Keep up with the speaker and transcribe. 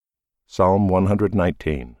Psalm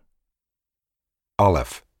 119.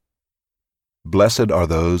 Aleph. Blessed are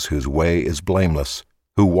those whose way is blameless,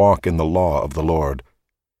 who walk in the law of the Lord.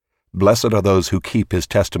 Blessed are those who keep his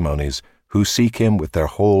testimonies, who seek him with their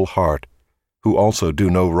whole heart, who also do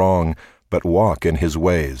no wrong, but walk in his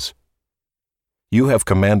ways. You have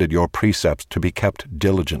commanded your precepts to be kept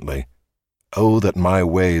diligently. Oh, that my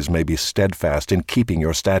ways may be steadfast in keeping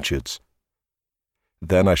your statutes.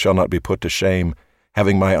 Then I shall not be put to shame,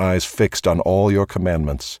 having my eyes fixed on all your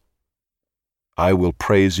commandments. I will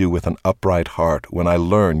praise you with an upright heart when I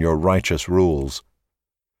learn your righteous rules.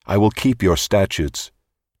 I will keep your statutes.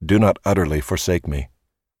 Do not utterly forsake me.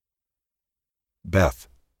 Beth.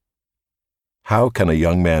 How can a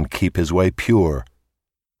young man keep his way pure?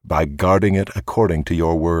 By guarding it according to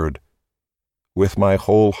your word. With my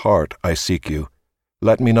whole heart I seek you.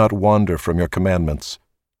 Let me not wander from your commandments.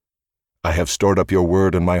 I have stored up your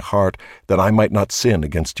word in my heart, that I might not sin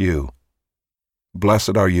against you.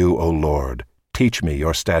 Blessed are you, O Lord. Teach me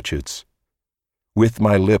your statutes. With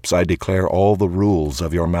my lips I declare all the rules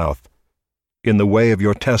of your mouth. In the way of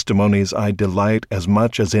your testimonies I delight as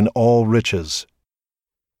much as in all riches.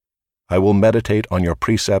 I will meditate on your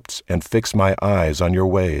precepts and fix my eyes on your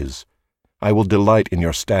ways. I will delight in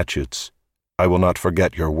your statutes. I will not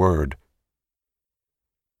forget your word.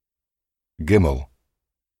 Gimel.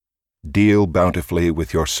 Deal bountifully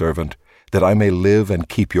with your servant, that I may live and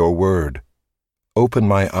keep your word. Open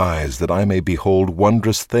my eyes, that I may behold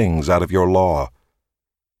wondrous things out of your law.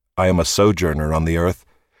 I am a sojourner on the earth.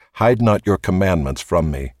 Hide not your commandments from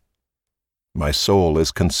me. My soul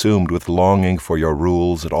is consumed with longing for your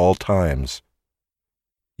rules at all times.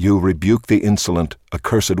 You rebuke the insolent,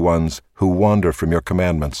 accursed ones, who wander from your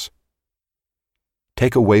commandments.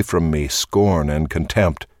 Take away from me scorn and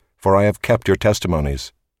contempt, for I have kept your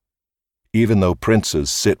testimonies. Even though princes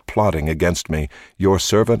sit plotting against me, your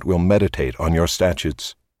servant will meditate on your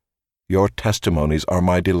statutes. Your testimonies are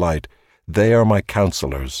my delight. They are my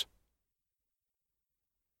counselors.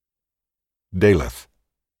 Daleth.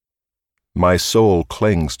 My soul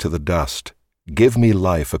clings to the dust. Give me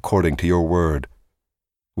life according to your word.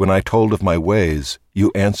 When I told of my ways,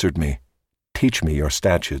 you answered me. Teach me your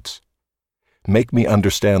statutes. Make me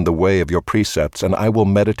understand the way of your precepts, and I will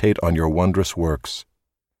meditate on your wondrous works.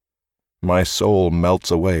 My soul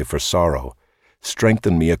melts away for sorrow.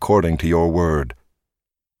 Strengthen me according to your word.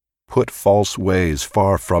 Put false ways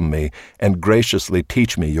far from me, and graciously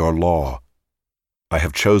teach me your law. I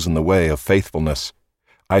have chosen the way of faithfulness.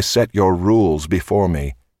 I set your rules before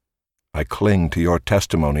me. I cling to your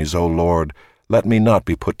testimonies, O Lord. Let me not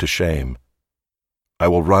be put to shame. I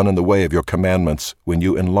will run in the way of your commandments when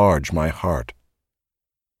you enlarge my heart.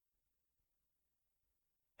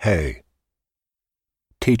 Hey.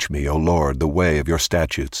 Teach me, O Lord, the way of your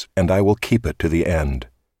statutes, and I will keep it to the end.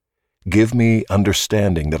 Give me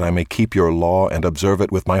understanding that I may keep your law and observe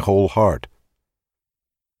it with my whole heart.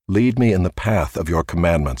 Lead me in the path of your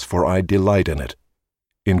commandments, for I delight in it.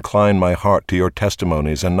 Incline my heart to your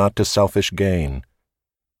testimonies and not to selfish gain.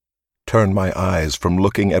 Turn my eyes from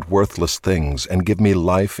looking at worthless things and give me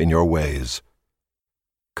life in your ways.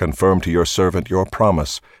 Confirm to your servant your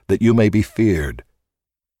promise, that you may be feared.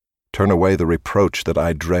 Turn away the reproach that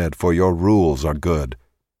I dread, for your rules are good.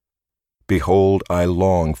 Behold, I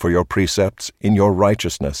long for your precepts. In your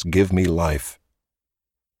righteousness give me life.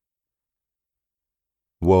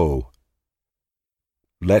 Woe.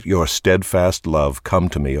 Let your steadfast love come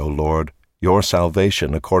to me, O Lord, your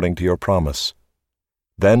salvation according to your promise.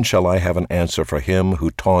 Then shall I have an answer for him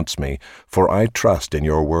who taunts me, for I trust in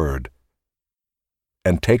your word.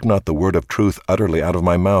 And take not the word of truth utterly out of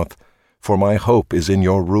my mouth, for my hope is in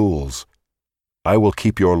your rules. I will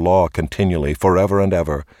keep your law continually, forever and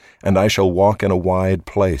ever, and I shall walk in a wide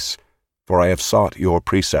place, for I have sought your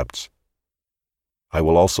precepts. I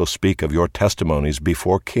will also speak of your testimonies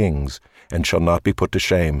before kings, and shall not be put to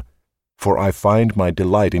shame, for I find my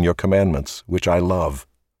delight in your commandments, which I love.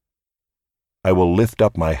 I will lift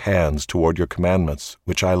up my hands toward your commandments,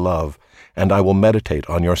 which I love, and I will meditate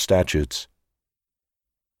on your statutes.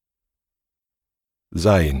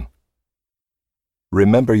 Zayin.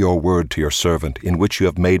 Remember your word to your servant, in which you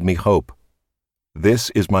have made me hope. This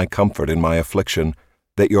is my comfort in my affliction,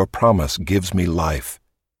 that your promise gives me life.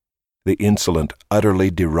 The insolent utterly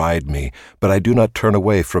deride me, but I do not turn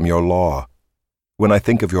away from your law. When I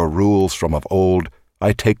think of your rules from of old,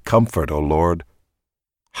 I take comfort, O Lord.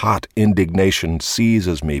 Hot indignation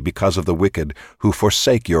seizes me because of the wicked, who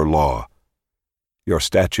forsake your law. Your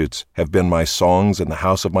statutes have been my songs in the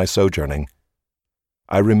house of my sojourning.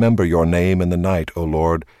 I remember your name in the night, O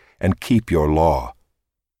Lord, and keep your law.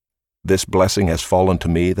 This blessing has fallen to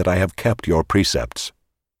me, that I have kept your precepts.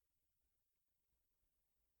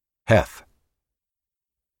 Heth.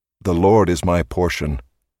 The Lord is my portion.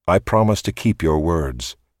 I promise to keep your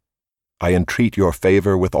words. I entreat your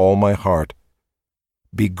favor with all my heart.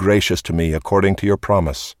 Be gracious to me according to your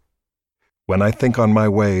promise. When I think on my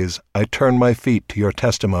ways, I turn my feet to your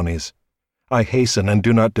testimonies. I hasten and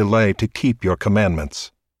do not delay to keep your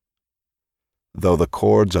commandments. Though the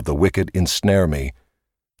cords of the wicked ensnare me,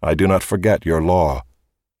 I do not forget your law.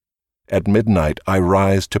 At midnight I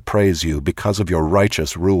rise to praise you because of your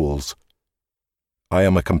righteous rules. I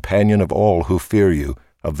am a companion of all who fear you,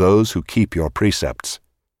 of those who keep your precepts.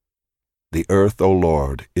 The earth, O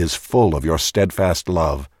Lord, is full of your steadfast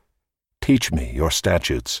love. Teach me your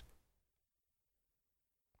statutes.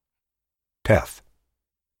 Teth.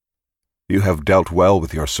 You have dealt well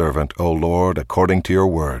with your servant, O Lord, according to your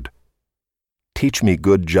word. Teach me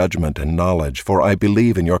good judgment and knowledge, for I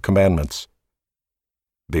believe in your commandments.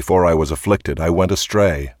 Before I was afflicted, I went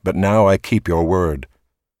astray, but now I keep your word.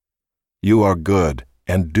 You are good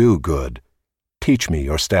and do good. Teach me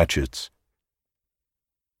your statutes.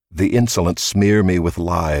 The insolent smear me with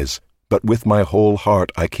lies, but with my whole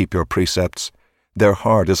heart I keep your precepts. Their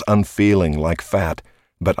heart is unfeeling like fat,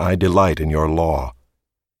 but I delight in your law.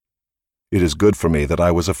 It is good for me that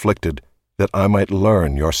I was afflicted, that I might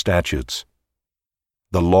learn your statutes.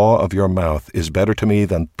 The law of your mouth is better to me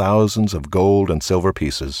than thousands of gold and silver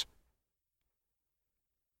pieces.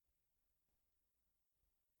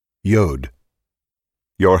 Yod.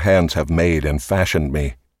 Your hands have made and fashioned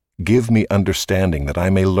me. Give me understanding that I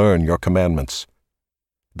may learn your commandments.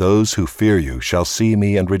 Those who fear you shall see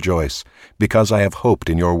me and rejoice, because I have hoped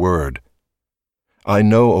in your word. I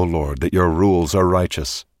know, O Lord, that your rules are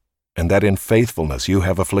righteous, and that in faithfulness you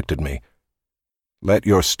have afflicted me. Let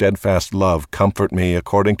your steadfast love comfort me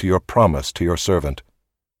according to your promise to your servant.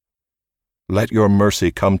 Let your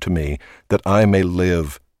mercy come to me, that I may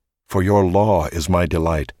live, for your law is my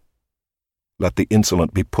delight. Let the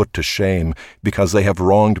insolent be put to shame, because they have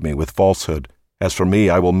wronged me with falsehood. As for me,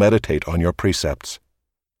 I will meditate on your precepts.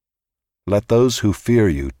 Let those who fear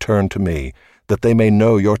you turn to me, that they may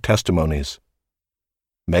know your testimonies.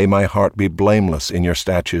 May my heart be blameless in your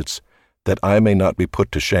statutes, that I may not be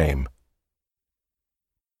put to shame.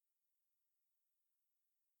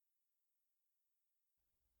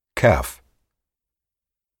 Kaf.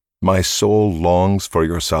 My soul longs for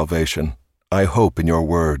your salvation. I hope in your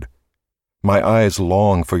word. My eyes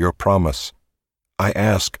long for your promise. I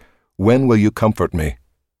ask, when will you comfort me?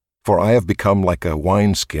 For I have become like a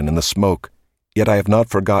wineskin in the smoke, yet I have not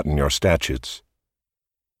forgotten your statutes.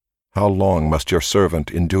 How long must your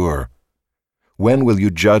servant endure? When will you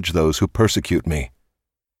judge those who persecute me?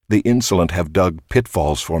 The insolent have dug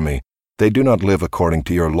pitfalls for me. They do not live according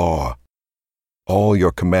to your law. All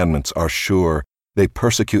your commandments are sure. They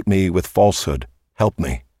persecute me with falsehood. Help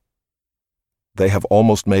me. They have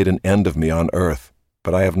almost made an end of me on earth,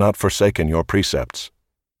 but I have not forsaken your precepts.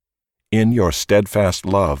 In your steadfast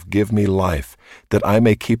love give me life, that I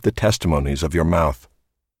may keep the testimonies of your mouth.